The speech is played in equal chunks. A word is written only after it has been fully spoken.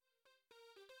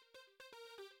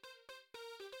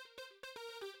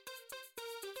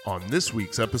on this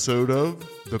week's episode of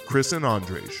The Chris and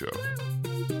Andre Show.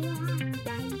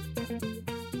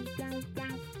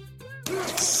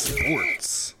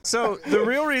 Sports. So the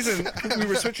real reason we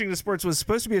were switching to sports was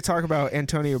supposed to be a talk about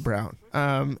Antonio Brown.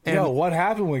 What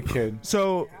happened with kid?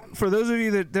 So for those of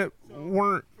you that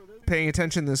weren't paying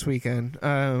attention this weekend,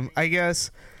 I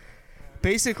guess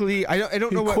basically I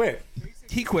don't know what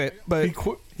he quit, but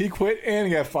he quit and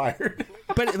he got fired.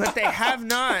 but they have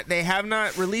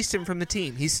not released him from the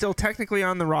team. He's still technically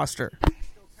on the roster.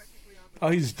 Oh,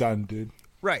 he's done, dude.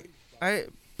 Right.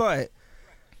 But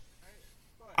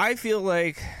I feel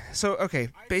like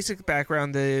basic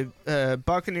background, the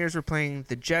Buccaneers were playing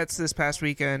the Jets this past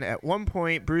weekend. At one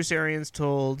point, Bruce Arians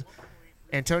told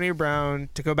Antonio Brown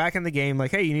to go back in the game,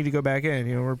 like, hey, you need to go back in.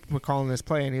 You know, we're calling this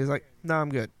play. And he was like, no, I'm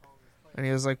good. And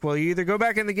he was like, well, you either go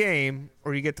back in the game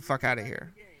or you get the fuck out of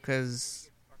here because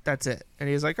that's it. And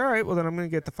he was like, all right, well, then I'm going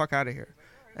to get the fuck out of here.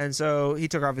 And so he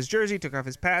took off his jersey, took off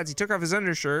his pads, he took off his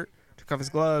undershirt, took off his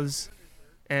gloves,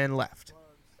 and left.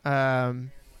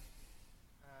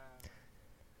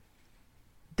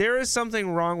 There is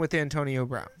something wrong with Antonio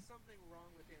Brown.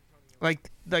 And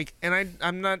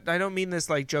I don't mean this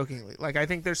like jokingly. Like, I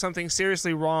think there's something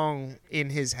seriously wrong in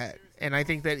his head, and I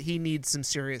think that he needs some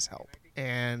serious help.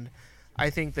 And I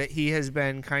think that he has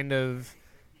been kind of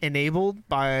enabled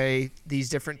by these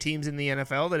different teams in the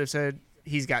NFL that have said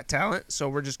he's got talent, so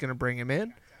we're just going to bring him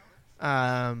in.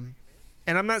 And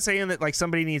I'm not saying that like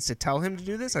somebody needs to tell him to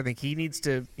do this. I think he needs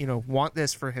to, want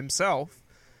this for himself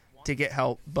to get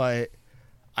help. But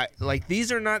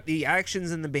these are not the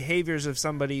actions and the behaviors of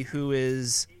somebody who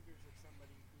is,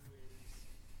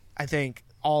 I think,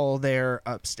 all there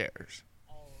upstairs.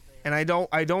 And I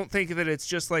don't think that it's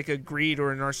just like a greed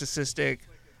or a narcissistic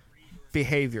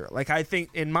behavior. Like, I think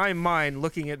in my mind,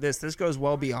 looking at this goes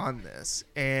well beyond this.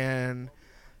 And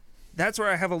that's where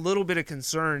I have a little bit of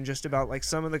concern just about like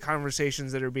some of the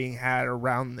conversations that are being had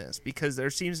around this, because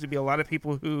there seems to be a lot of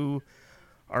people who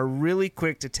are really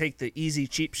quick to take the easy,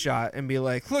 cheap shot and be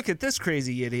like, look at this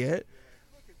crazy idiot.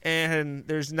 And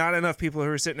there's not enough people who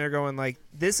are sitting there going like,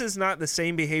 this is not the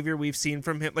same behavior we've seen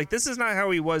from him. Like, this is not how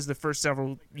he was the first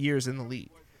several years in the league.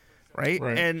 Right?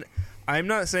 And I'm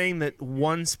not saying that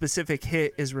one specific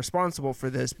hit is responsible for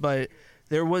this, but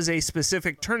there was a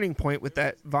specific turning point with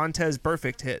that Vontaze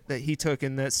Burfict hit that he took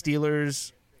in that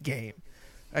Steelers game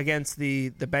against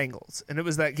the Bengals. And it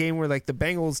was that game where like the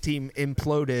Bengals team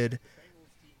imploded.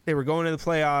 They were going to the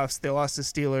playoffs. They lost to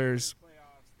Steelers.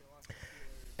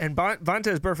 And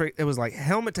Vontaze Burfict, it was like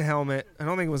helmet to helmet. I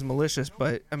don't think it was malicious,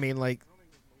 but I mean, like,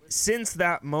 since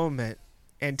that moment,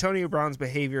 Antonio Brown's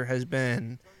behavior has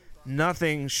been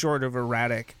nothing short of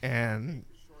erratic. And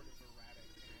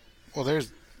well,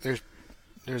 there's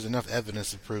enough evidence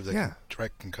to prove that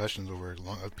direct concussions over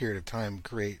a period of time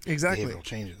create behavioral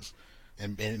changes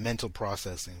and mental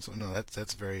processing. So no,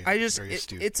 that's very very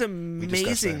astute. It's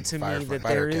amazing to me that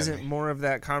there isn't more of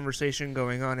that conversation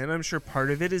going on, and I'm sure part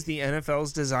of it is the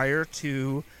NFL's desire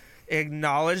to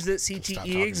acknowledge that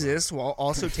CTE exists while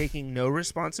also taking no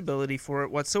responsibility for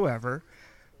it whatsoever.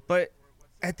 But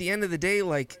at the end of the day,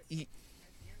 like,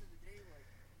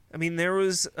 I mean, there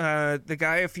was the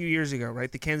guy a few years ago,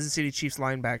 right? The Kansas City Chiefs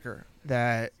linebacker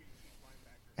that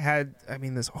had,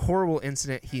 this horrible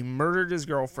incident. He murdered his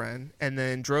girlfriend and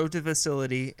then drove to the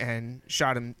facility and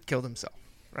killed himself,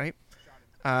 right?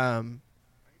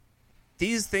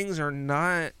 These things are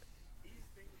not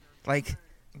like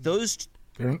those.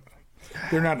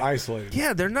 They're not isolated.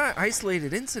 Yeah, they're not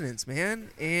isolated incidents, man.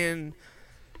 And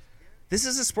this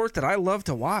is a sport that I love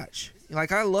to watch.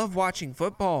 Like, I love watching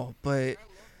football, but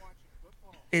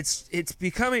it's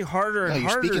becoming harder and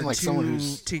harder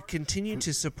to continue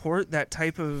to support that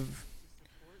type of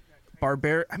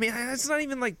barbaric. I mean, it's not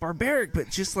even like barbaric, but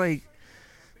just like.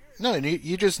 No,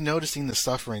 you're just noticing the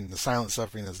suffering, the silent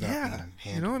suffering that's not being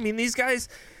handled. These guys.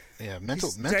 Yeah, mental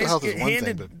health is one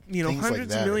thing, but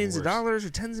hundreds of millions of dollars or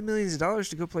tens of millions of dollars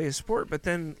to go play a sport, but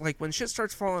then like when shit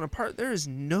starts falling apart, there is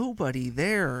nobody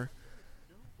there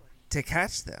to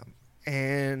catch them,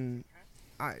 and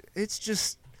it's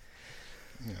just.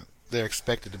 Yeah, they're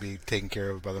expected to be taken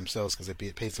care of by themselves because they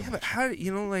pay so much. But how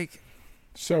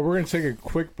So we're going to take a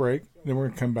quick break, then we're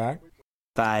going to come back.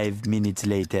 5 minutes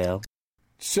later.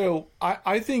 So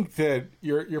I think that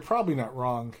you're probably not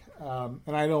wrong,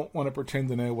 and I don't want to pretend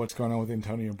to know what's going on with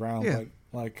Antonio Brown, but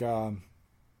like, and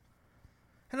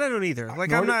I don't either.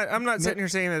 Like, I'm not sitting here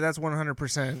saying that that's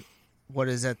 100% what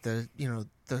is at the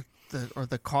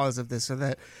the cause of this, or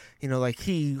that like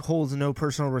he holds no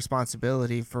personal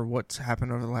responsibility for what's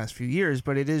happened over the last few years,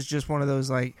 but it is just one of those,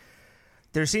 like,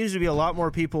 there seems to be a lot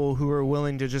more people who are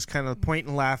willing to just kind of point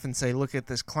and laugh and say, look at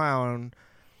this clown,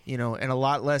 and a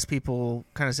lot less people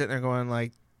kind of sitting there going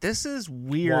like, this is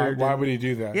weird. Why would he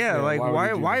do that? Yeah, like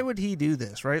why would he do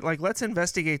this, right? Like, let's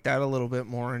investigate that a little bit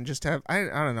more and just have, I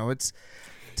don't know. It's,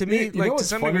 to me, like, to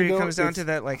some degree, it comes down to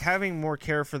that, like, having more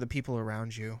care for the people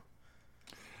around you.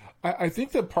 I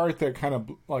think the part that kind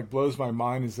of like blows my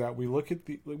mind is that we look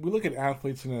at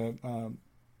athletes in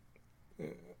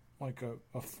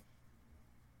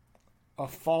a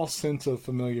false sense of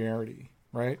familiarity,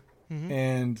 right? Mm-hmm.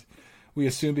 And we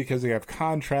assume because they have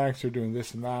contracts or doing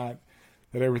this and that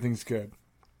everything's good.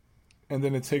 And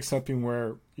then it takes something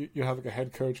where you have like a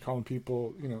head coach calling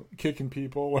people, kicking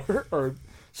people or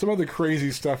some other crazy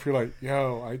stuff. You're like,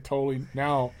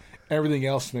 now everything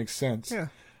else makes sense.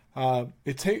 Yeah.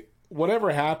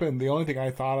 Whatever happened, the only thing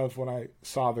I thought of when I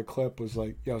saw the clip was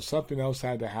like, something else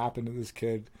had to happen to this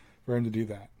kid for him to do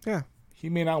that. Yeah. He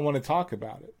may not want to talk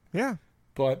about it. Yeah.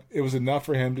 But it was enough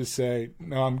for him to say,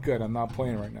 no, I'm good. I'm not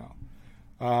playing right now.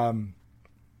 And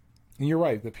you're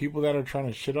right. The people that are trying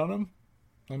to shit on him,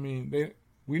 I mean,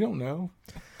 we don't know.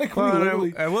 Like,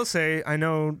 well, I will say, I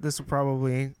know this will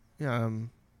probably, I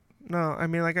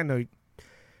know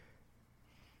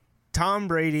Tom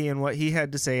Brady and what he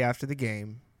had to say after the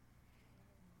game.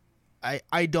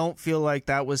 I don't feel like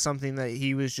that was something that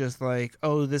he was just like,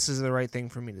 oh, this is the right thing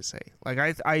for me to say. Like,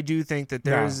 I do think that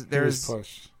there's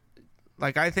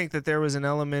like, I think that there was an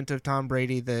element of Tom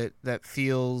Brady that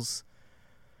feels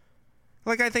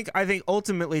like, I think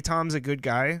ultimately Tom's a good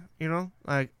guy,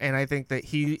 like, and I think that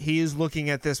he is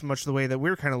looking at this much the way that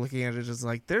we're kind of looking at it, as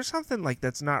like, there's something like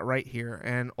that's not right here.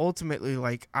 And ultimately,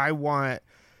 like, I want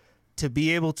to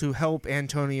be able to help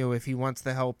Antonio if he wants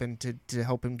the help and to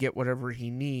help him get whatever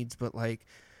he needs. But like,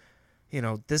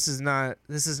 this is not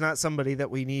somebody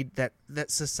that we need, that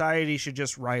society should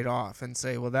just write off and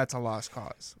say, well, that's a lost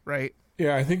cause. Right.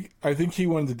 Yeah. I think he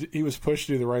he was pushed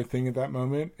to do the right thing at that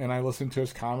moment. And I listened to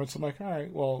his comments. I'm like, all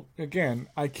right, well, again,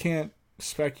 I can't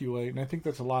speculate. And I think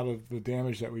that's a lot of the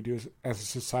damage that we do as a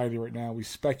society right now. We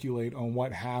speculate on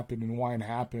what happened and why it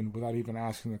happened without even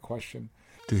asking the question.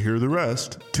 To hear the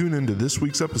rest, tune into this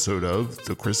week's episode of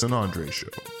The Chris and Andre Show.